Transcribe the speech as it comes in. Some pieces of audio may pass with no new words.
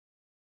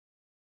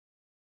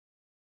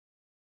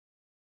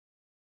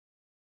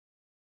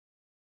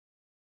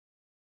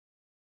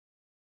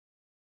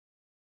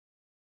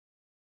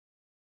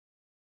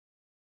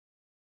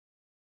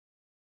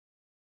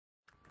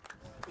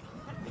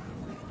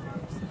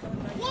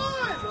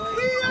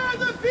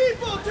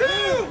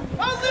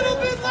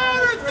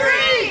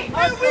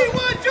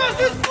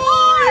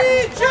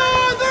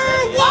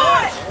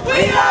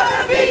We are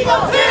the people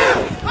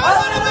too! A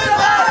little bit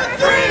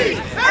Part-3!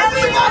 And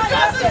we want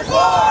justice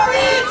for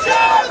each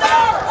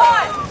other!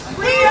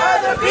 We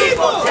are the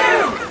people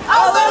too!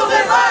 A little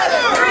bit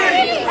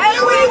Part-3!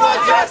 And we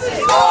want justice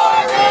for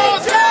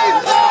each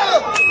other!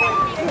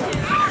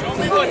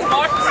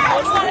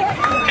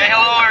 Okay,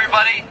 hello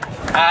everybody.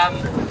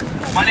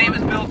 My name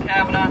is Bill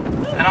Kavanagh,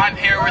 and I'm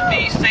here with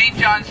the St.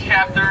 John's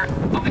chapter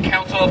of the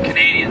Council of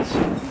Canadians.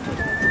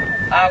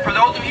 For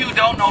those of you who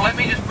don't know, let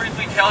me just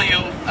briefly tell you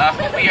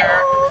who we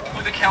are,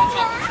 who the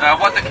Council,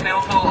 what the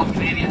Council of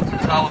Canadians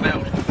is all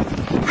about.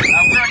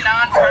 We're a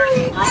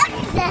non-partisan group,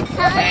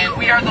 and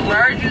we are the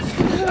largest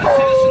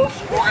citizens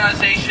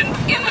organisation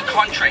in the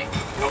country.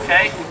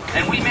 Okay,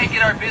 and we make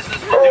it our business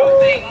to do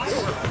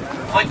things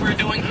like we're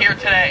doing here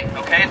today.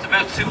 Okay, it's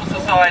about civil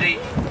society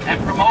and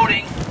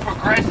promoting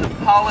progressive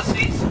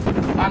policies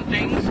on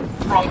things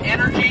from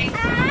energy,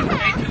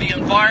 okay, to the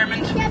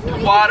environment, to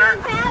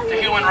water, to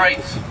human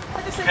rights.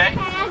 Okay?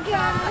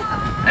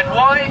 And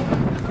why,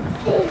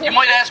 you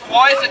might ask,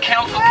 why is the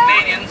Council of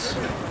Canadians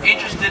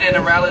interested in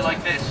a rally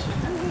like this?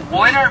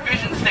 Well, in our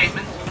vision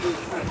statement,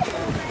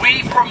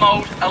 we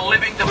promote a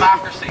living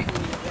democracy.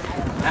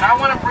 And I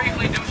want to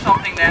briefly do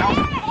something now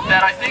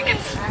that I think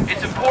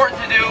it's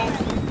important to do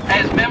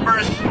as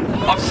members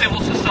of civil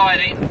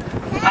society.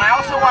 And I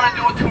also want to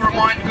do it to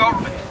remind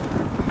government.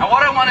 And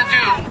what I want to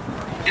do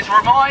is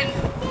remind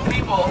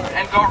people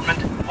and government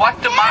what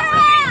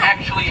democracy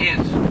actually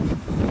is.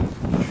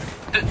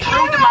 The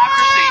true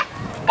democracy,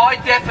 by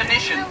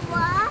definition,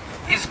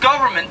 is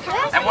government.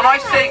 And when I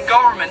say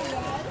government,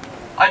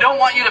 I don't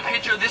want you to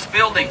picture this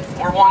building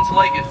or ones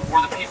like it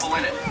or the people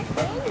in it.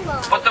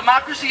 But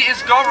democracy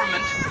is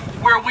government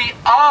where we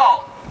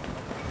all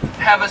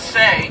have a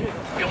say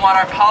in what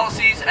our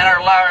policies and our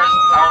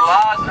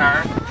laws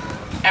are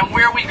and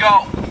where we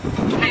go.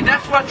 Okay,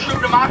 that's what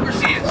true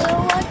democracy is.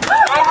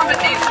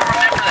 Government needs to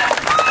remember that.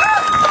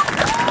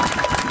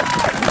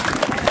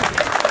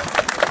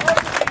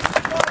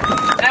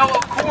 Now,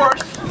 of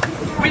course,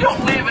 we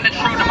don't live in a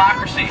true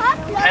democracy.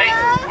 Okay?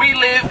 We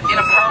live in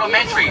a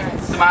parliamentary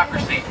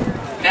democracy.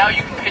 Now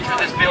you can picture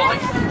this building.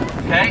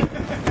 Okay?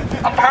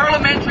 A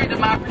parliamentary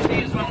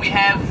democracy is when we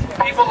have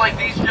people like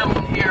these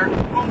gentlemen here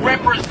who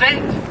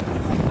represent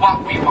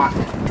what we want.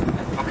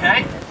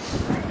 Okay?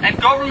 And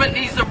government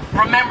needs to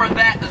remember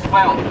that as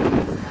well.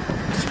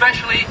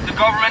 Especially the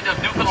government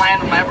of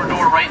Newfoundland and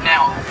Labrador right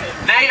now.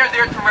 They are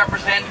there to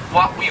represent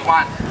what we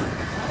want.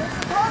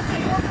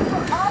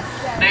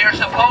 They are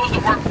supposed to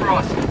work for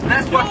us.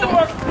 That's what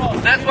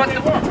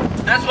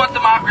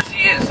democracy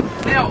is.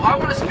 Now, I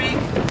want to speak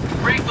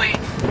briefly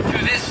to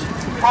this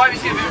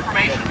Privacy of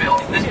Information Bill,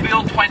 this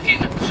Bill 20,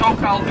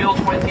 so-called Bill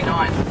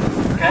 29.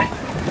 Okay?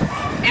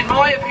 In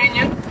my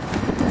opinion,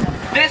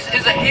 this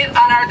is a hit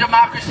on our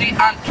democracy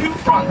on two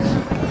fronts.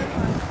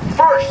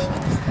 First,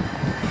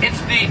 it's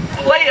the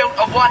playout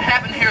of what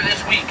happened here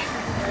this week.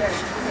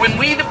 When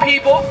we the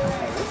people,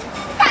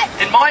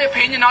 in my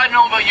opinion, I don't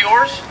know about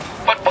yours,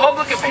 but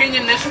public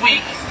opinion this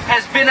week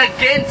has been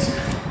against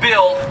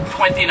Bill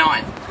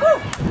 29.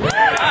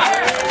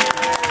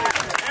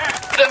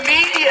 The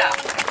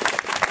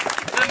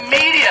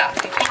media,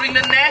 including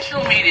the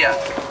national media,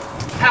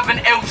 have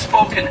been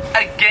outspoken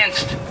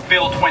against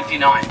Bill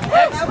 29.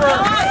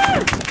 Experts.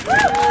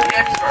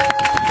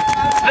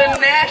 The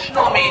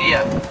national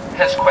media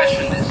has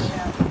questioned this.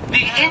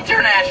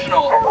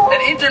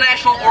 An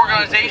international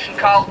organization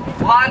called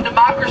Law and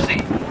Democracy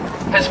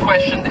has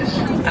questioned this.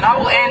 And I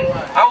will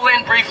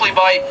end briefly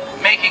by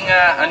making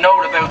a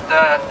note about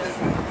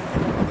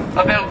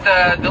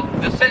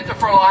the Centre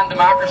for Law and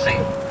Democracy.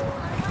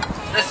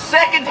 The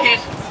second hit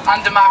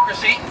on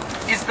democracy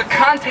is the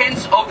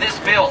contents of this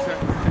bill.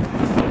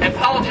 And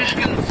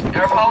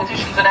our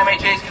politicians and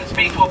MHAs can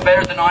speak to it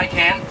better than I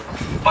can.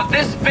 But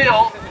this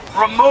bill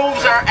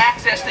removes our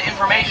access to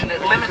information.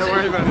 It limits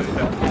it.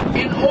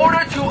 In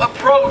order to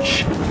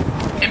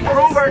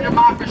improve our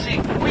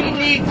democracy, we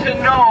need to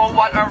know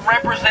what our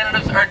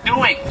representatives are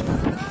doing.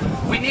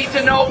 We need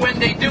to know when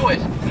they do it,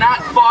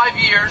 not 5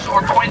 years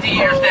or 20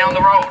 years down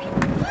the road.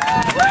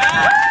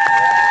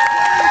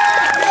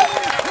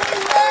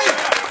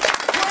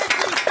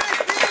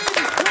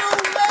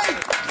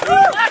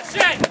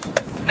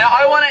 Now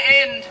I want to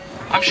end,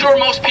 I'm sure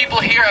most people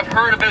here have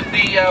heard about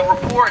the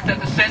report that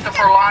the Centre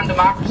for Law and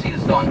Democracy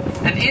has done.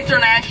 An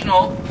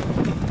international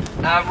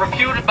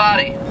reputed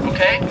body,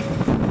 okay?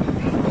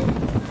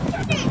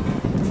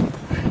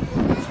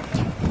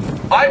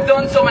 I've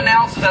done some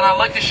analysis and I'd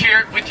like to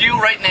share it with you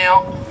right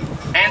now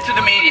and to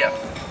the media.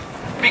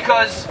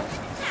 Because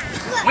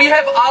we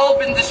have all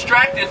been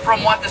distracted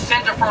from what the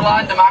Centre for Law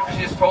and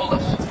Democracy has told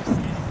us.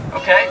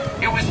 Okay?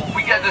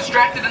 We got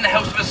distracted in the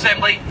House of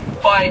Assembly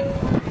by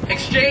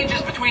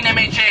exchanges between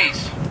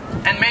MHAs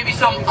and maybe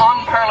some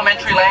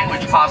unparliamentary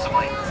language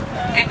possibly.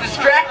 It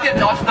distracted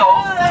us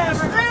though.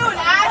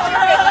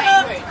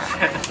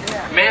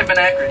 May have been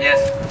accurate,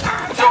 yes.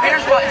 So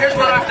here's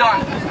what I've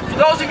done. For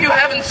those of you who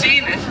haven't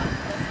seen this,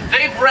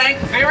 they've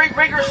ranked very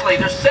rigorously.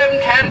 There's 7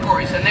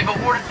 categories and they've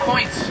awarded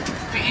points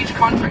to each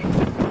country.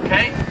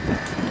 Okay?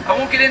 I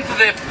won't get into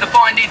the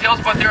fine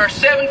details, but there are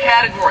 7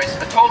 categories,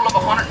 a total of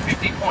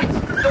 150 points.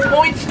 The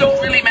points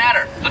don't really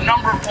matter, the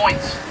number of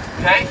points,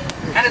 okay?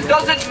 And it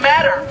doesn't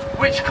matter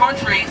which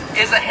country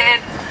is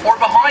ahead or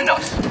behind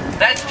us.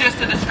 That's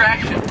just a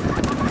distraction.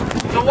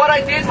 So what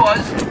I did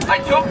was, I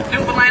took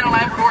Newfoundland and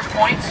Labrador's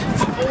points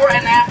before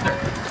and after,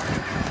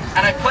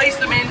 and I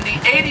placed them in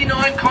the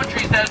 89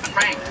 countries that have been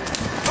ranked,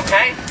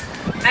 okay?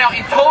 Now,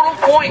 in total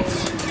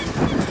points,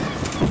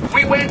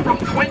 we went from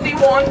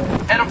 21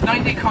 out of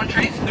 90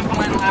 countries,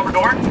 Newfoundland and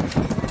Labrador,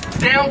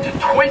 down to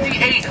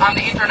 28 on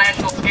the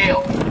international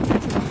scale.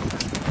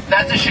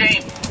 That's a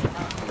shame.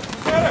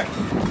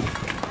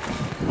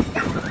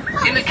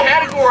 In the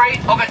category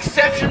of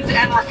exceptions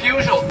and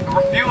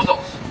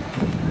refusals,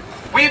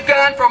 we've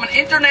gone from an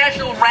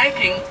international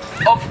ranking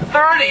of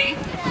 30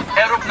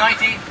 out of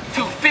 90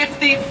 to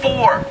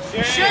 54.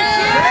 This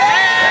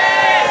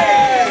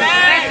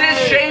is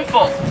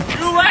shameful.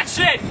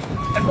 Election!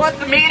 And what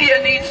the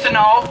media needs to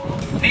know,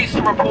 needs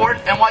to report,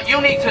 and what you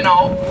need to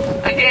know,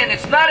 again,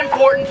 it's not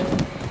important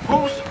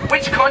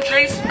which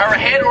countries are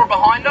ahead or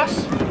behind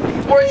us,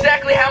 or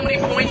exactly how many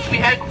points we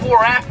had before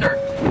or after.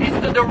 It's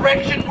the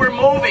direction we're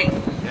moving.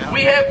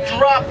 We have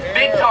dropped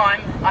big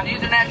time on the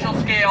international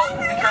scale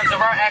in terms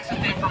of our access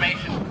to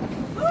information.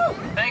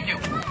 Thank you.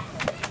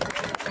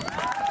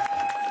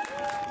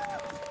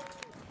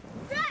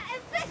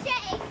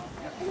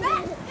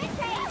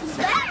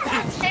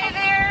 Hey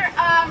there,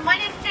 my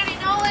name's Jenny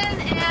Nolan,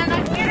 and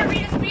I'm here to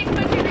read a speech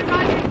about Junior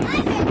Rogers.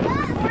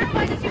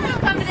 Fortified that you have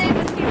coming in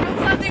because he wrote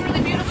something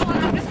really beautiful,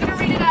 and I'm just going to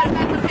read it out if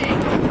that's okay.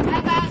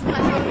 I've asked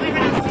much, so I'll wait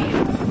right out to you.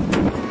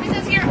 He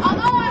says here,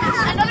 although I'm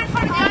in another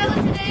part of the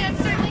island today, I'm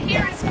certainly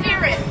here in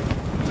spirit.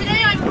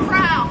 Today I'm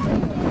proud.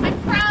 I'm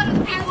proud of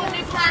the people of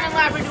Newfoundland and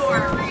Labrador.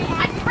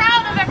 I'm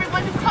proud of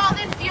everyone who called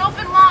into the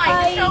open line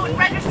to show and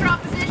register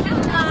opposition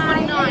to Bill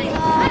 29.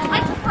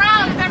 I'm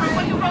proud of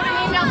everyone who wrote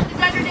an email to the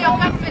Dugardale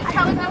government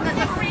telling them that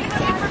the freedom of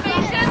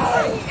information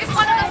is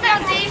one of the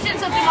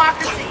foundations of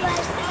democracy.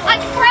 I'm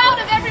proud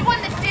of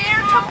everyone that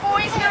dared to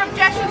voice their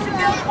objections to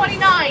Bill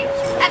 29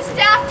 at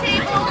staff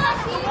tables,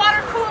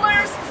 water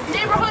coolers,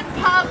 neighborhood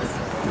pubs,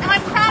 and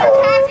I'm proud of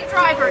taxi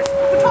drivers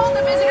who told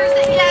the visitors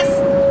that yes,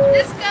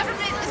 this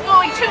government is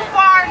going too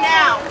far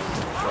now.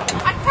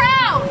 I'm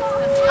proud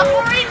of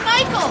Maureen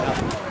Michael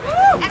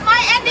and my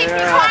NDP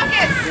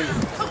caucus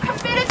who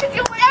committed to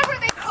do whatever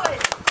they could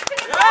to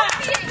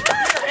negotiate with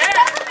the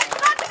government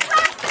not to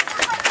pass this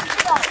proposed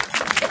bill,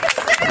 to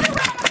consider the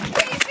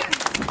ramifications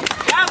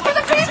for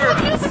the people of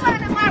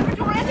Newfoundland and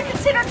Labrador and to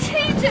consider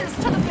changes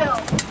to the bill.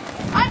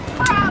 I'm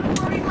proud of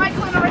Maureen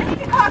Michael and our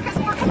NDP caucus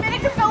for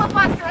committing to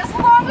filibuster as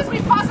long as we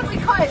possibly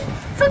could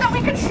so that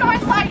we could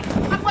shine light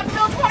on what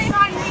Bill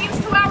 29 means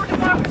to our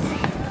democracy.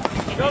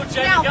 Go,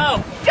 Jenny, Now,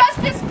 go!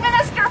 Justice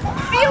Minister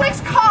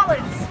Felix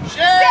Collins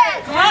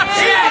said,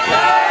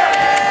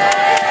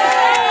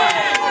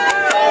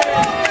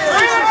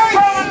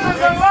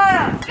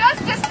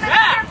 Justice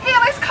Minister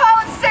Felix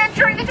Collins said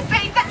during the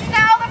debate that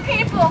now the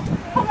people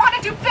who want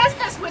to do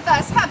business with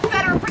us have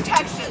better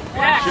protection.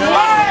 What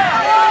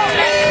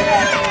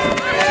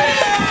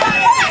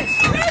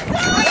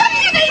do they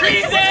need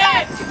to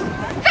protect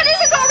that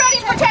isn't already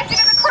protected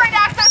in the current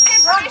Access to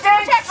Information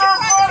Protection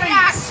Privacy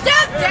Act?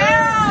 Step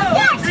down!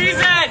 Yes.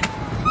 Treason!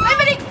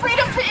 Limiting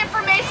freedom to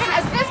information,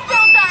 as this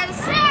bill does,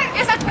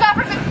 is a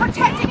government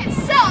protecting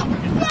itself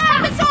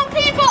from its own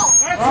people.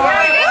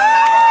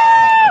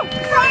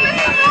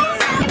 Promising the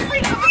most in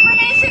freedom of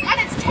information, and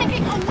it's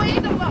taking away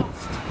the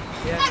most.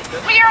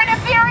 We are in a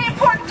very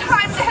important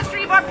time in the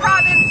history of our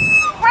province.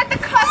 We're at the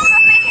cusp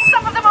of making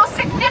some of the most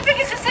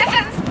significant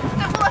decisions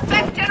that will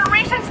affect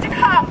generations to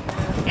come.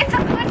 It's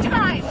a good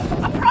time,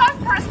 a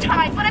prosperous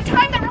time, but a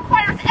time that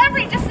requires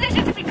every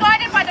decision to be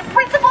guided by the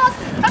principles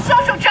of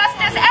social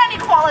justice and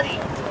equality.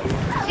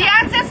 The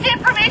Access to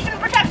Information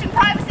Protection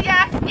Privacy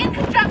Act, in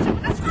conjunction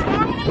with a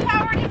strong and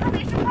empowered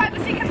Information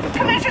Privacy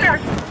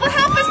Commissioner, will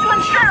help us to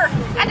ensure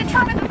and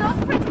determine that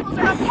those principles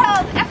are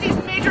upheld at these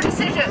major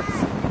decisions.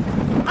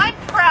 I'm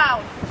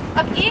proud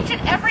of each and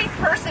every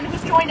person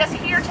who's joined us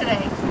here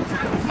today.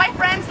 My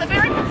friends, the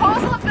very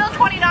proposal of Bill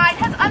 29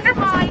 has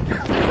undermined the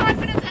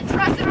confidence and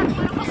trust in our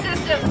political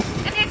system,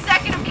 in the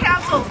Executive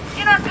Council,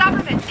 in our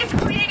government. It's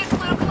created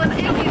political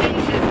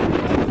alienation.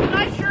 And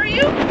I assure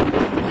you,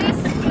 this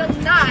will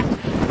not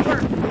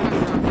work.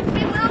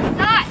 We will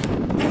not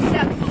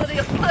accept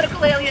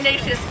political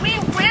alienation. We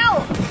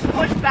will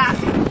push back.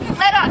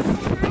 Let us,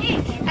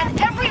 each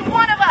and every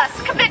one of us,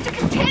 commit to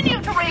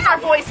continue to raise our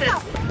voices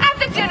at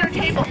the dinner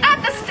table,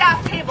 at the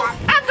staff table,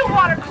 at the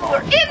water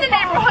cooler, in the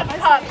neighborhood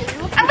pub.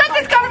 And let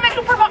this government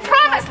who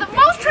promised the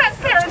most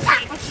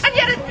transparency and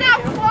yet is now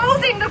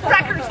closing the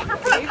records for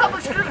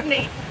public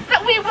scrutiny,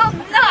 that we will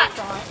not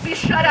be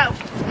shut out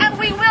and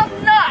we will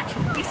not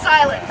be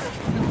silenced.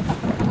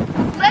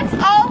 Let's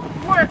all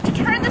work to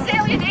turn this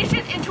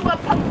alienation into a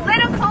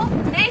political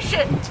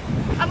nation,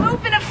 a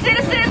movement of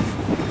citizens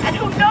and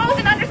who knows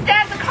and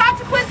understands the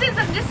consequences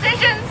of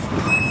decisions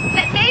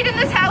that made in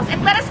this House,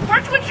 and let us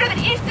work to ensure that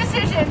each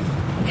decision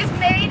is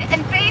made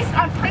and based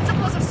on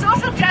principles of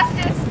social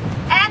justice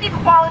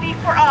equality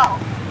for all.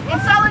 In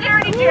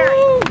solidarity, Jerry.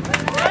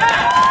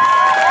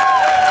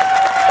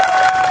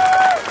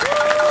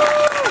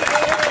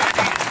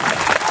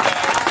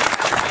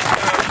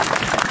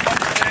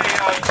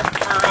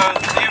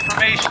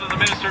 Of the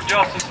Minister of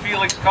Justice,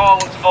 Felix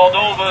Collins,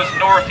 Moldova is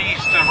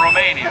northeast of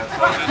Romania.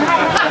 So just a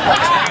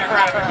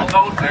geographical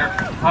note there.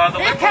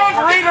 You can't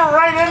read or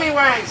write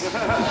anyways.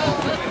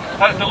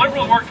 The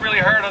Liberals worked really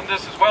hard on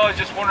this as well. I was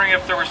just wondering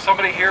if there was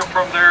somebody here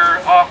from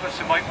their office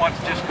who might want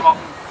to just come up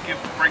and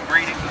bring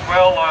greetings as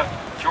well.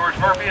 George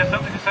Murphy has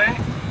something to say?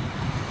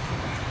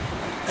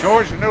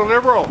 George, the new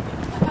Liberal.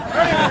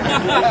 Yeah,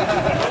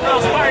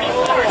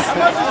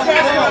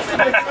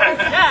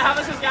 how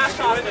much is gas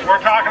cost?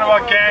 We're talking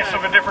about gas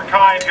of a different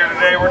kind here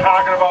today. We're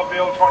talking about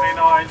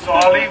bill-29, so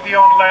I'll leave the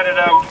unleaded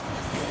out.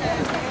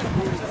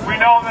 We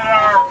know that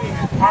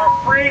our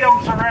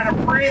freedoms are at a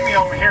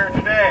premium here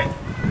today.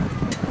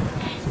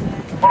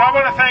 But I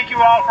want to thank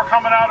you all for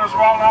coming out as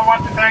well, and I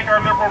want to thank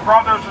our Liberal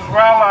brothers as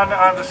well on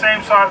the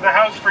same side of the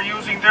House for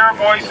using their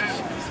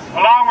voices,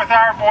 along with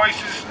our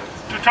voices,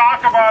 to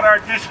talk about our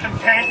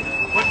discontent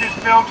with this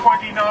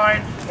bill-29,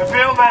 a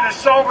bill that is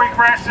so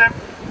regressive.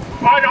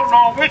 I don't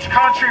know which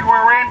country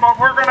we're in, but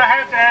we're going to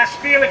have to ask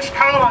Felix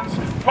Collins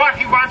what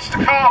he wants to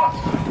call us.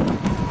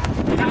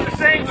 At the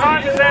same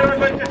time as that,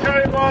 I'd like to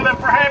tell you all that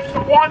perhaps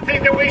the one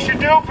thing that we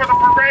should do for the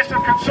progressive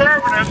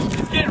conservatives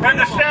and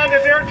the stand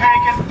that they're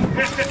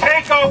taking is to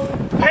take up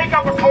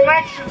a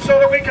collection so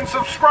that we can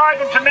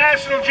subscribe them to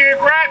National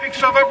Geographic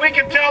so that we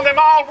can tell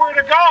them all where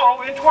to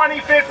go in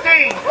 2015.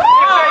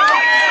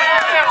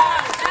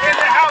 In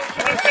the House,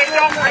 and if they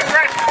don't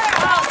regress it.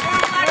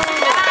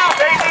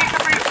 They need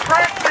to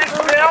regress this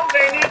bill,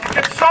 they need to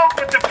consult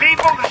with the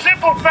people. The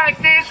simple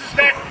fact is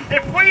that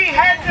if we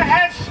had to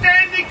have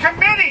standing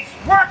committees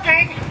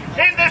working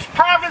in this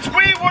province,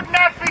 we would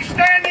not be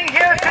standing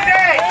here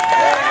today.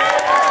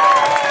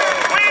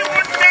 We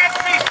would not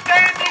be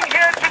standing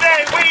here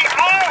today. We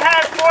all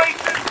have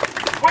voices.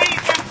 We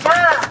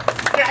deserve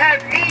to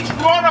have each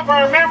one of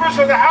our members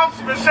of the House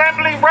of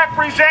Assembly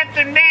represent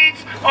the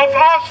needs of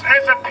us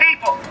as a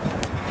people.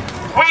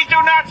 We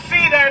do not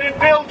see that in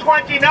Bill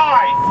 29.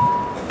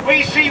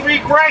 We see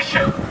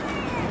regression.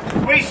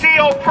 We see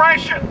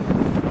oppression.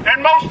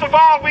 And most of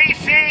all, we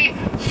see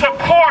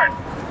support.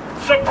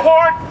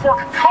 Support for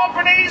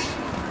companies.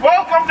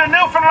 Welcome to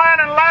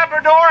Newfoundland and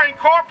Labrador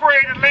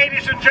Incorporated,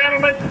 ladies and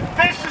gentlemen.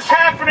 This is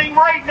happening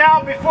right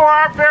now before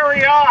our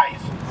very eyes.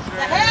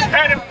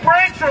 At a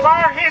branch of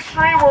our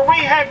history where we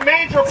have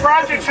major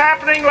projects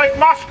happening like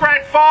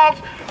Muskrat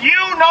Falls, you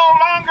no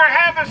longer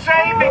have a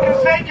say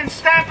because they can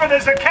stamp it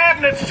as a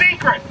cabinet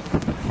secret.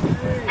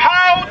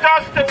 How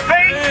does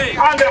debate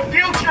on the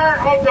future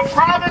of the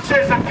province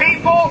as a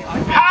people,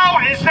 how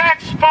is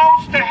that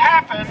supposed to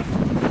happen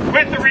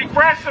with the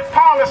regressive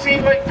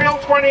policy like Bill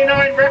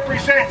 29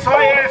 represents?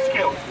 I ask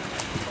you.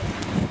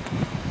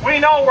 We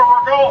know where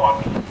we're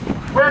going.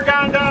 We're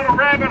gone down a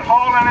rabbit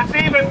hole, and it's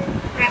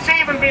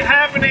even been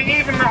happening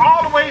even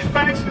all the ways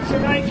back since the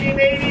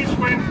 1980s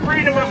when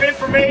freedom of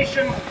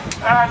information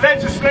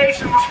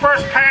legislation was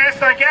first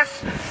passed, I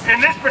guess,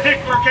 in this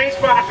particular case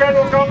by the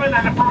federal government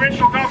and the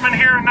provincial government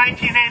here in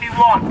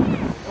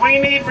 1981.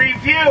 We need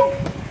review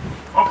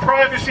of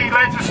privacy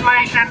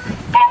legislation,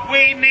 but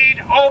we need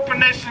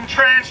openness and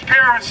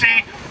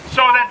transparency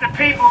so that the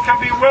people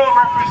can be well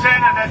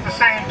represented at the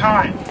same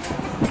time.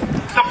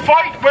 The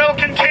fight will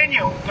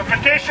continue. The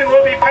petition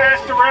will be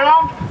passed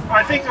around.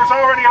 I think there's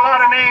already a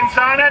lot of names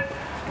on it.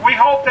 We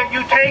hope that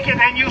you take it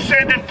and you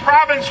send it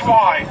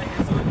province-wide.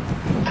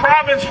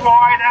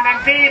 Province-wide, and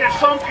indeed, if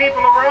some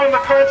people around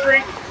the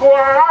country who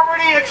are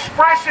already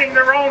expressing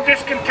their own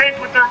discontent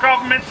with their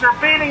governments, they're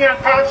beating on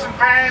pots and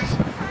pans,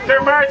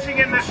 they're marching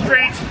in the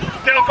streets,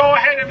 they'll go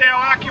ahead and they'll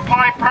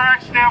occupy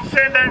parks, they'll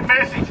send that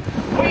message.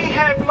 We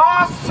have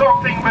lost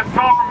something with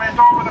government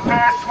over the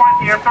past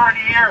 20 or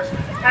 30 years.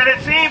 And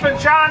it's even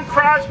John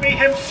Crosby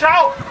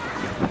himself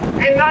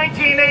in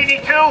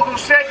 1982 who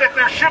said that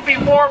there should be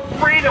more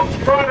freedoms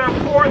brought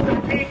forth to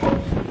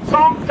people.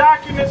 Some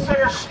documents that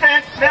are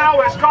stamped now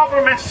as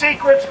government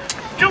secrets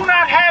do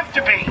not have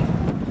to be.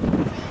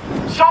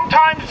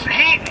 Sometimes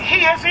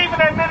he has even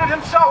admitted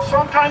himself,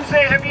 sometimes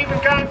they have even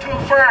gone too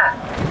far.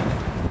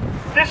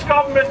 This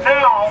government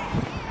now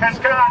has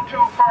gone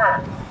too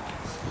far.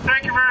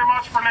 Thank you very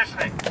much for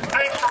listening.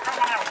 Thanks for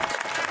coming.